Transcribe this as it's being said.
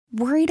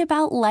Worried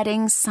about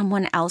letting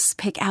someone else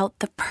pick out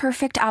the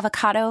perfect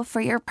avocado for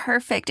your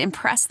perfect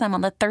impress them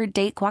on the third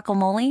date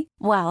guacamole?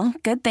 Well,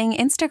 good thing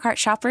Instacart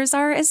shoppers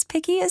are as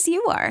picky as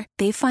you are.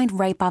 They find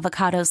ripe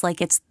avocados like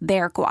it's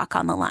their guac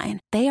on the line.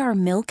 They are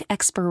milk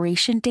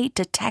expiration date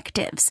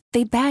detectives.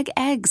 They bag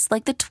eggs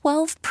like the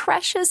 12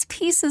 precious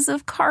pieces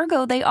of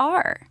cargo they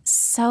are.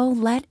 So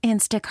let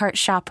Instacart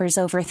shoppers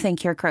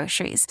overthink your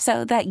groceries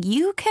so that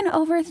you can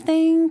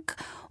overthink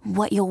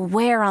what you'll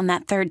wear on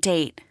that third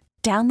date.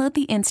 Download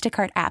the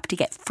Instacart app to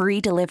get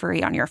free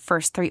delivery on your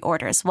first 3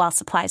 orders while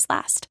supplies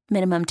last.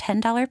 Minimum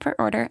 $10 per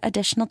order.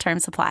 Additional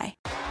terms apply.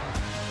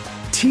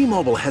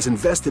 T-Mobile has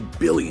invested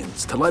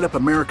billions to light up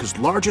America's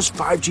largest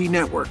 5G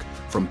network,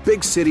 from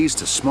big cities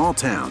to small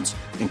towns,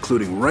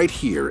 including right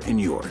here in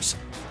yours.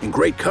 And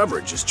great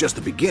coverage is just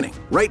the beginning.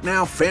 Right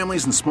now,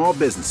 families and small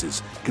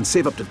businesses can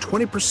save up to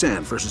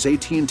 20% versus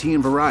AT&T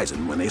and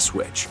Verizon when they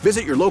switch.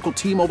 Visit your local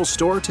T-Mobile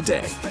store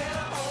today.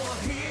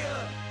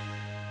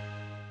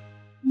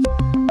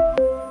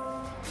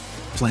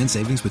 Plan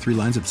savings with 3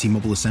 lines of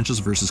T-Mobile Essentials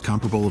versus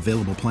comparable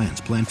available plans.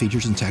 Plan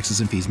features and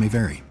taxes and fees may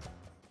vary.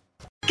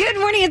 Good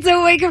morning. It's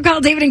a wake-up call.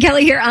 David and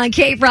Kelli here on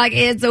K-Rock.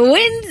 It's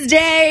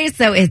Wednesday,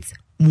 so it's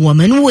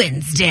Woman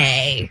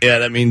Wednesday. Yeah,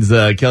 that means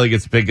Kelli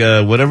gets to pick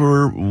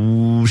whatever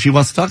she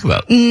wants to talk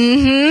about.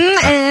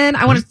 And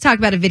I wanted to talk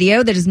about a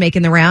video that is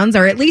making the rounds,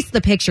 or at least the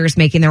picture is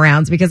making the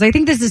rounds, because I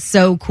think this is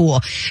so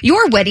cool.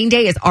 Your wedding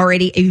day is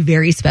already a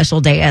very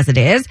special day as it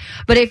is,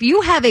 but if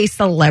you have a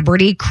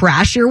celebrity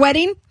crash your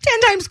wedding,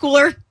 10 times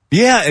cooler.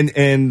 Yeah,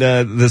 and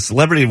the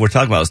celebrity we're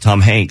talking about is Tom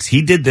Hanks.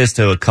 He did this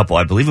to a couple,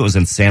 I believe it was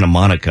in Santa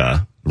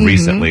Monica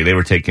recently. They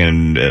were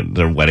taking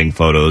their wedding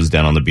photos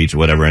down on the beach or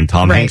whatever, and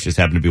Tom Hanks just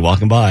happened to be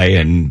walking by,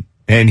 and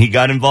he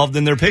got involved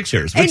in their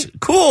pictures, which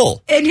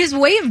cool. And his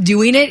way of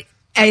doing it,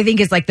 I think,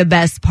 is like the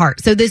best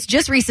part. So this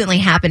just recently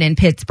happened in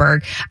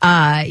Pittsburg.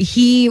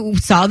 He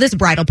saw this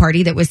bridal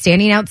party that was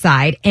standing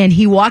outside, and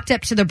he walked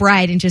up to the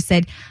bride and just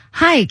said,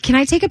 "Hi, can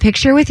I take a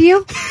picture with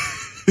you?"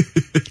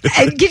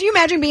 Can you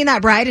imagine being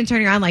that bride and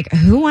turning around like,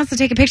 who wants to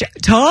take a picture?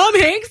 Tom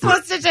Hanks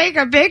wants to take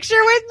a picture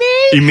with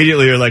me?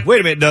 Immediately you're like, wait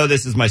a minute, no,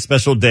 this is my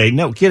special day.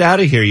 No, get out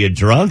of here, you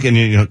drunk. And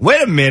you're like,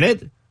 wait a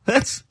minute,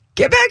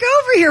 get back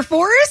over here,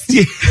 Forrest.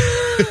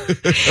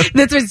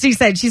 That's what she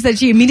said. She said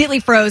she immediately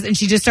froze and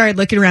she just started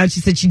looking around.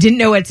 She said she didn't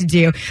know what to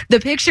do. The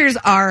pictures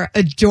are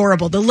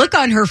adorable. The look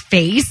on her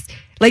face,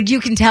 like,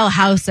 you can tell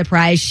how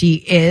surprised she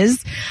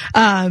is.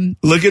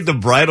 Look at the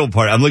bridal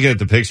party. I'm looking at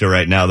the picture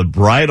right now. The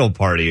bridal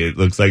party, it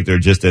looks like they're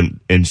just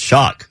in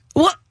shock.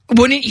 Well,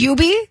 wouldn't you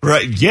be?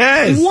 Right,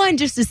 yes. 1,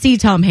 just to see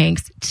Tom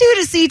Hanks. 2,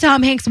 to see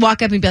Tom Hanks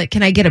walk up and be like,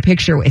 can I get a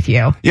picture with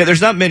you? Yeah,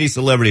 there's not many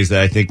celebrities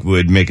that I think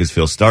would make us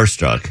feel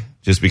starstruck.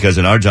 Just because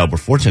in our job, we're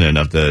fortunate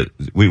enough that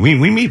we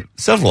meet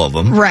several of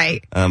them.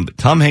 Right. But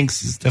Tom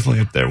Hanks is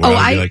definitely up there. Where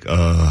I'd be like,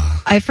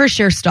 I for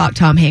sure stalked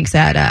Tom Hanks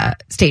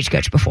at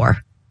Stagecoach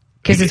before.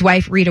 Because his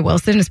wife, Rita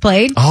Wilson, has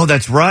played. Oh,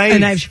 that's right.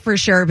 And I've for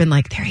sure been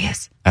like, there he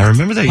is. I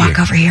remember that Walk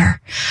over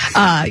here.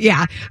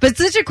 Yeah. But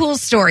such a cool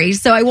story.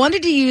 So I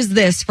wanted to use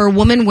this for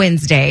Woman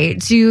Wednesday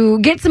to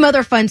get some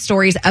other fun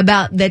stories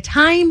about the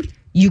time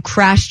you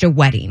crashed a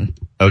wedding.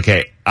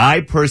 Okay.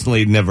 I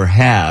personally never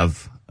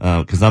have,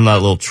 because I'm not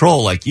a little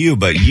troll like you,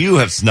 but you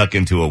have snuck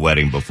into a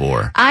wedding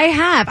before. I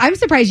have. I'm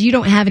surprised you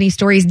don't have any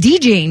stories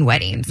DJing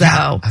weddings, though.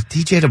 Yeah, I've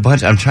DJed a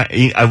bunch.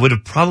 I would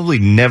have probably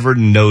never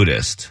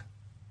noticed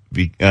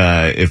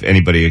if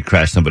anybody had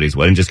crashed somebody's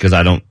wedding, just because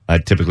I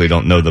typically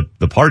don't know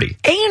the party.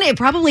 And it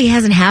probably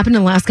hasn't happened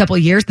in the last couple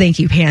of years. Thank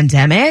you,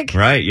 pandemic.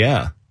 Right,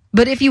 yeah.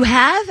 But if you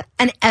have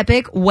an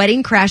epic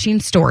wedding crashing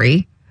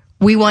story,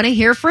 we want to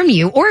hear from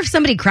you. Or if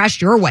somebody crashed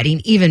your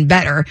wedding, even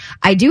better.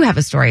 I do have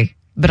a story,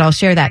 but I'll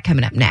share that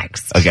coming up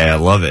next. Okay, I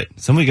love it.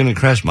 Somebody going to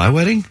crash my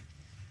wedding?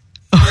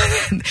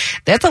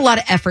 That's a lot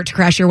of effort to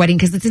crash your wedding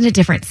because it's in a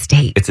different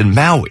state. It's in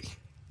Maui.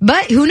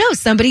 But who knows?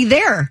 Somebody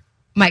there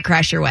might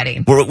crash your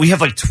wedding. We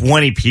have like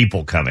 20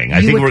 people coming. I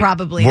think we're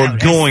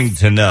going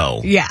to know.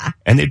 Yeah.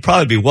 And they'd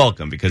probably be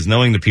welcome, because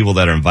knowing the people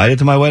that are invited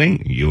to my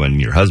wedding, you and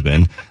your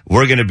husband,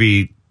 we're going to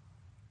be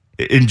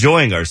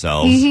enjoying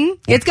ourselves. Mm-hmm.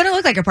 It's going to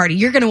look like a party.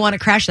 You're going to want to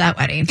crash that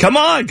wedding. Come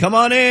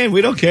on in.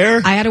 We don't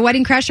care. I had a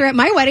wedding crasher at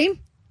my wedding.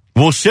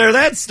 We'll share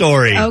that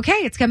story. Okay,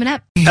 it's coming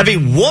up. Happy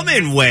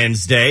Woman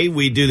Wednesday.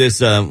 We do this,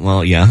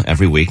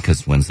 every week,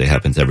 because Wednesday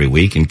happens every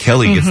week. And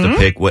Kelli gets to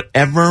pick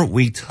whatever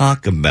we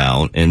talk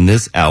about in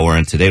this hour.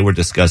 And today we're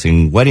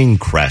discussing wedding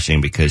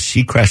crashing, because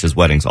she crashes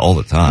weddings all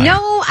the time.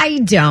 No, I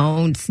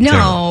don't.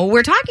 No,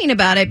 we're talking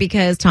about it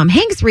because Tom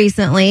Hanks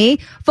recently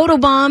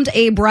photobombed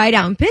a bride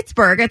out in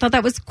Pittsburgh. I thought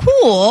that was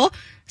cool.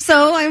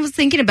 So I was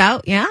thinking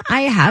about,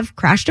 I have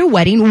crashed a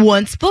wedding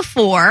once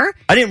before.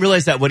 I didn't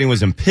realize that wedding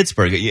was in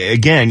Pittsburgh.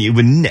 Again, you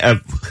would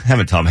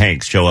having Tom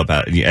Hanks show up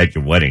at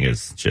your wedding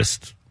is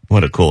just,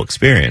 what a cool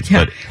experience.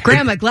 Yeah. But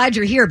Grandma, glad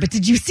you're here, but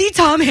did you see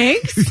Tom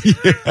Hanks?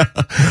 Yeah.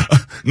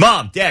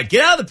 Mom, Dad,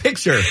 get out of the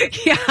picture.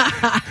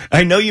 Yeah.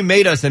 I know you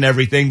made us and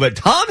everything, but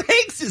Tom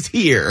Hanks is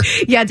here.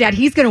 Yeah, Dad,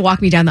 he's going to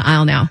walk me down the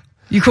aisle now.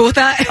 You cool with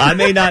that? I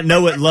may not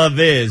know what love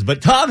is,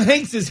 but Tom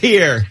Hanks is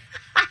here.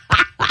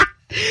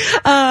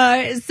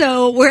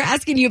 So we're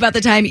asking you about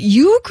the time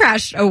you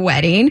crashed a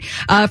wedding.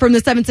 From the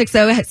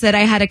 760 said,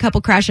 I had a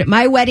couple crash at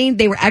my wedding.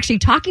 They were actually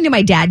talking to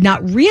my dad,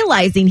 not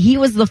realizing he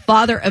was the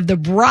father of the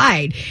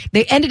bride.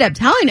 They ended up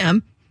telling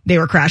him they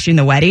were crashing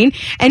the wedding.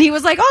 And he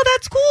was like, oh,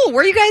 that's cool.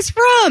 Where are you guys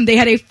from? They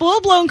had a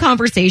full-blown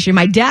conversation.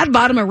 My dad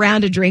bought him a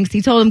round of drinks.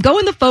 He told him, go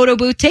in the photo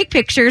booth, take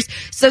pictures.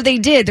 So they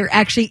did. They're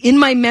actually in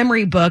my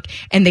memory book,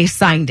 and they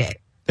signed it.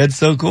 That's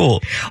so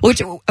cool.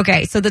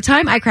 Okay, so the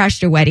time I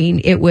crashed a wedding,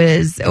 it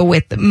was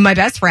with my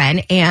best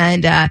friend,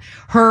 and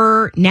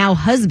her now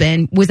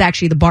husband was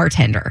actually the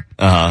bartender.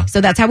 So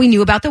that's how we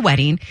knew about the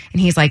wedding.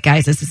 And he's like,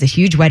 guys, this is a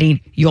huge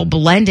wedding. You'll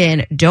blend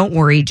in. Don't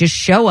worry. Just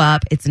show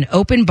up. It's an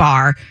open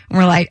bar. And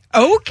we're like,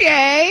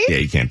 okay. Yeah,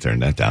 you can't turn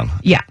that down.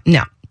 Yeah,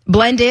 no.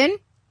 Blend in.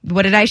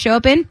 What did I show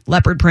up in?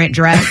 Leopard print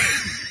dress.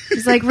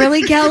 He's like,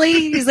 really, Kelly?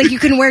 He's like, you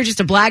can wear just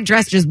a black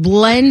dress, just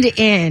blend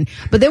in.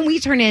 But then we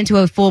turned it into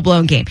a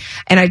full-blown game.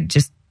 And I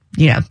just,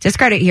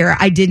 discredit here.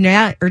 I did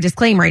not, or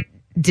disclaimer, I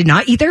did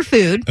not eat their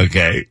food.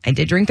 Okay. I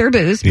did drink their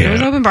booze, but it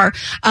was an open bar.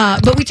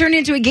 But we turned it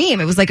into a game.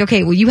 It was like,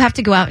 okay, well, you have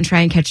to go out and try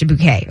and catch a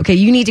bouquet. Okay,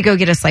 you need to go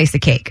get a slice of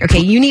cake. Okay,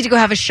 you need to go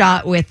have a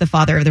shot with the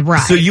father of the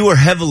bride. So you were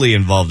heavily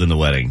involved in the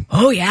wedding.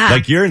 Oh, yeah.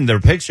 Like you're in their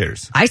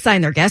pictures. I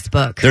signed their guest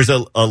book. There's a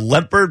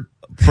leopard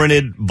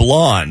printed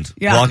blonde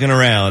walking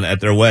around at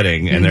their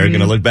wedding, and they're going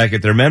to look back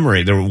at their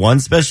memory. There was one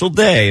special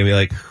day and be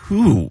like,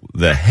 who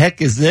the heck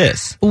is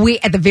this?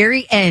 At the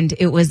very end,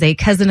 it was a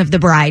cousin of the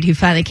bride who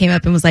finally came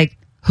up and was like,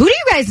 who do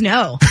you guys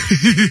know?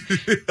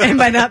 And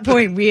by that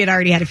point, we had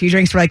already had a few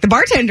drinks. We're like, the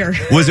bartender.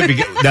 Was it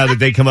now that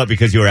they come up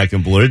because you were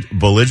acting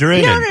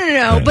belligerent?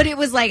 No. But it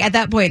was like, at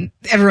that point,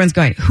 everyone's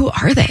going, who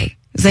are they?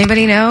 Does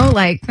anybody know?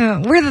 Like,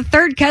 we're the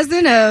third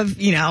cousin of,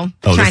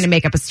 trying to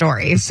make up a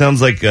story. It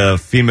sounds like a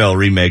female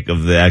remake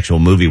of the actual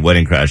movie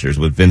Wedding Crashers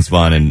with Vince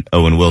Vaughn and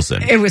Owen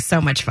Wilson. It was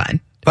so much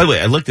fun. By the way,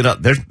 I looked it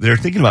up. They're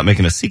thinking about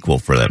making a sequel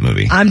for that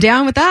movie. I'm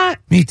down with that.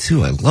 Me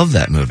too. I love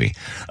that movie.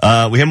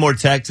 We have more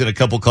texts and a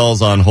couple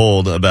calls on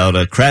hold about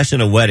a crash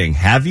in a wedding.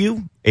 Have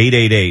you?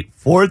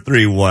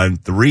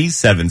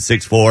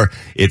 888-431-3764.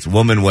 It's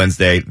Woman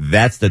Wednesday.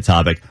 That's the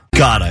topic.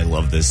 God, I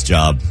love this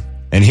job.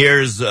 And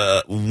here's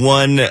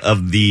one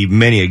of the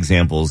many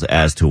examples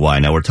as to why.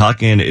 Now, we're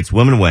talking, it's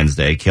Woman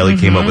Wednesday. Kelly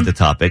came up with the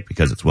topic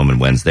because it's Woman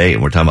Wednesday,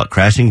 and we're talking about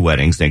crashing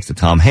weddings thanks to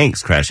Tom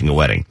Hanks crashing a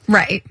wedding.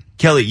 Right.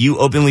 Kelly, you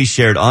openly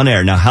shared on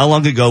air. Now, how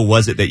long ago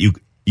was it that you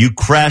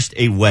crashed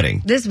a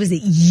wedding? This was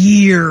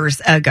years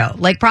ago.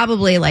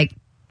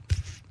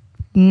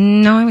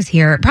 No, I was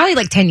here.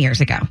 Probably 10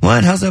 years ago.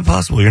 What? How's that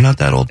possible? You're not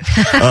that old.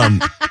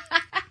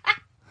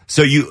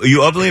 So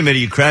you openly admitted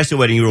you crashed a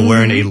wedding. You were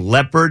wearing a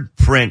leopard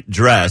print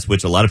dress,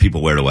 which a lot of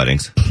people wear to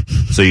weddings.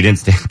 So you didn't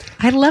stand.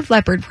 I love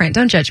leopard print.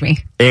 Don't judge me.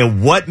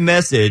 And what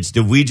message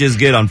did we just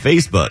get on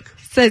Facebook?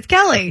 Says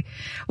Kelly,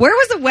 where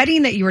was the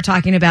wedding that you were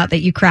talking about that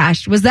you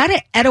crashed? Was that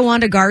at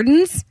Etiwanda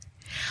Gardens?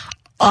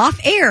 Off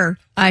air,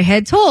 I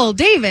had told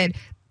David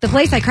the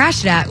place I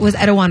crashed it at was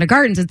Etiwanda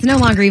Gardens. It's no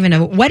longer even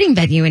a wedding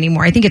venue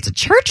anymore. I think it's a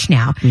church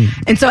now.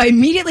 And so I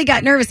immediately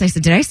got nervous. I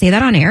said, did I say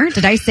that on air?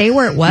 Did I say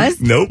where it was?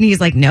 Nope. And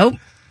he's like, nope.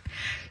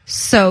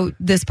 So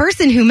this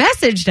person who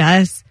messaged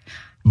us.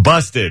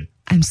 Busted.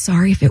 I'm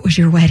sorry if it was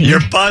your wedding.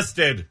 You're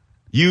busted.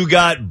 You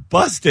got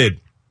busted.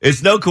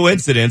 It's no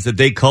coincidence that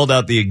they called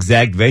out the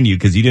exact venue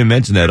because you didn't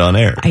mention that on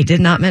air. I did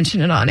not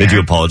mention it on air. Did you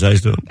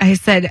apologize to him? I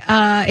said,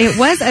 it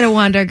was at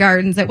Etiwanda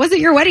Gardens. It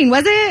wasn't your wedding,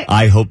 was it?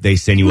 I hope they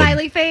send you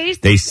Smiley face.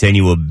 They send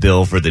you a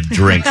bill for the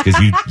drinks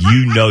because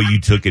you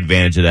took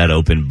advantage of that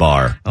open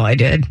bar. Oh, I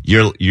did.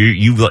 You're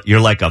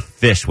like a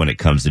fish when it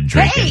comes to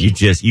drinking. Hey!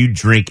 You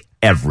drink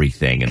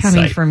everything in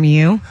Coming sight. From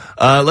you.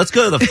 Let's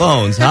go to the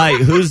phones. Hi,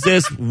 who's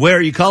this? Where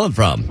are you calling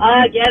from?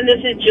 Again,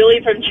 this is Julie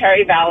from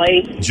Cherry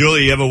Valley.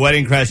 Julie, you have a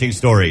wedding crashing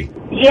story.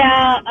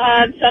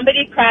 Yeah,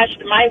 somebody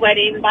crashed my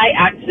wedding by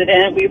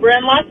accident. We were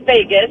in Las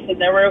Vegas, and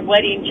there were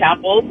wedding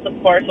chapels, of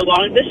course,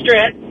 along the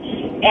strip.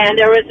 And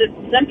there was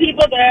some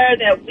people there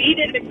that we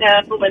didn't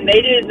know when they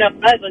didn't know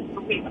us.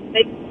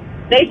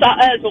 They saw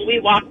us when we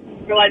walked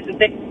and realized that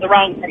they were the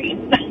wrong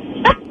thing.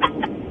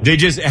 They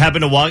just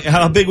happened to walk.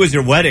 How big was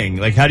your wedding?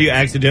 Like, how do you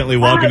accidentally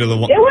walk into the...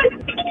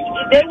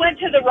 They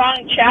went to the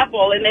wrong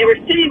chapel, and they were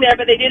sitting there,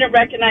 but they didn't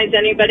recognize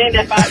anybody, and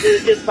they thought it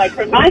was just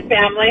from my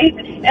family.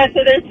 And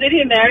so they're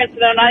sitting there, and so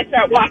then I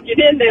start walking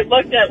in. They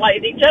looked at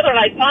each other,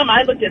 and I saw them.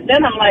 I looked at them.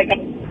 I'm like,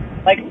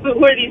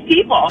 who are these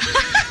people?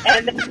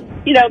 And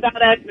got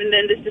up and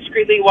then just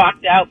discreetly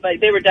walked out. But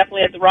they were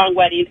definitely at the wrong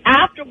wedding.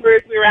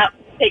 Afterwards, we were out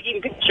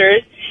taking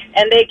pictures.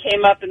 And they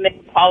came up and they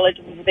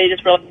apologized. They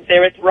just realized they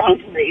were at the wrong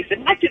place.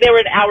 And actually, they were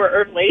an hour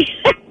early.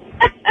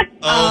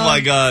 Oh, my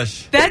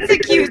gosh. That's a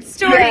cute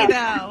story,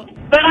 though.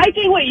 But I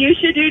think what you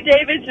should do,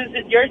 David, since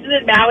yours is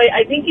in Maui,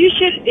 I think you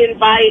should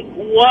invite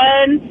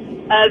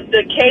one of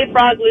the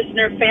K-Frog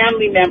listener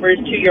family members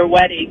to your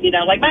wedding.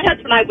 Like my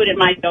husband and I wouldn't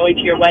mind going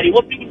to your wedding.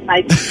 We'll be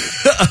nice.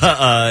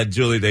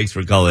 Julie, thanks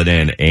for calling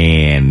in.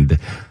 And...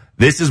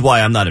 this is why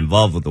I'm not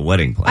involved with the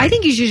wedding plan. I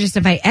think you should just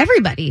invite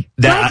everybody.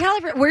 Tell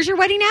everyone, where's your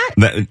wedding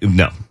at?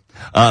 No.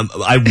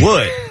 I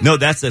would. No,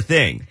 that's the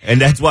thing.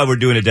 And that's why we're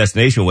doing a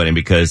destination wedding,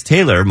 because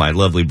Taylor, my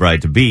lovely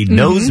bride-to-be,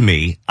 knows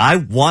me. I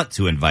want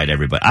to invite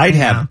everybody. I'd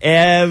have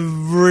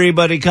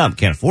everybody come.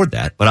 Can't afford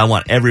that, but I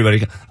want everybody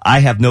to come. I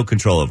have no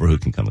control over who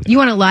can come again. You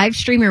want to live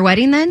stream your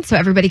wedding then, so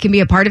everybody can be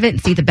a part of it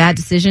and see the bad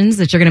decisions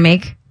that you're going to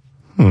make?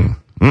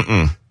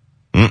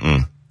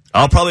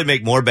 I'll probably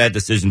make more bad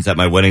decisions at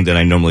my wedding than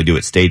I normally do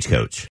at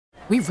Stagecoach.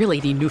 We really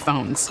need new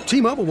phones.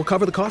 T-Mobile will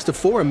cover the cost of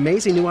 4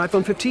 amazing new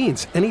iPhone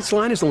 15s, and each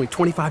line is only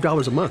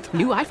 $25 a month.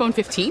 New iPhone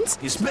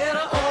 15s? It's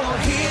better over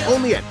here.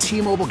 Only at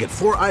T-Mobile, get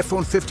 4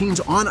 iPhone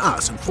 15s on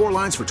us and 4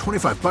 lines for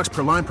 $25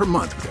 per line per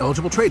month with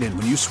eligible trade-in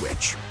when you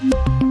switch.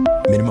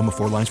 Minimum of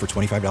 4 lines for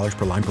 $25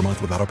 per line per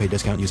month with autopay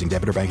discount using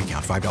debit or bank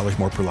account. $5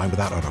 more per line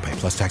without autopay,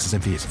 plus taxes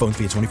and fees. Phone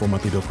fee at 24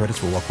 monthly bill credits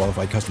for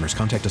well-qualified customers.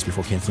 Contact us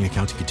before canceling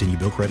account to continue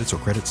bill credits or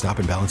credit stop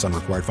and balance on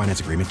required finance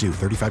agreement due.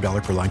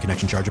 $35 per line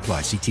connection charge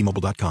applies. See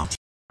T-Mobile.com.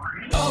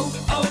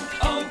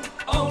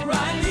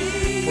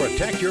 O'Reilly.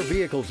 Protect your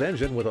vehicle's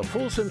engine with a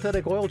full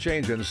synthetic oil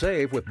change and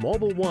save with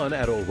Mobile One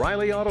at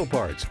O'Reilly Auto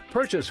Parts.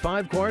 Purchase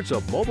 5 quarts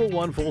of Mobile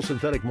One full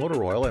synthetic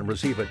motor oil and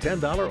receive a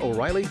 $10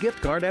 O'Reilly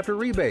gift card after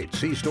rebate.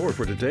 See store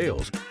for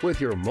details. With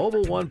your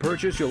Mobile One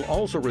purchase, you'll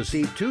also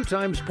receive 2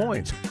 times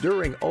points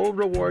during O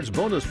Rewards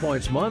Bonus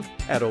Points Month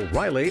at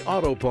O'Reilly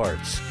Auto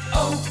Parts.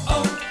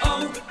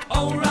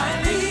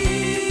 O'Reilly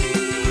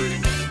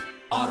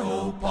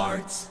Auto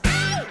Parts.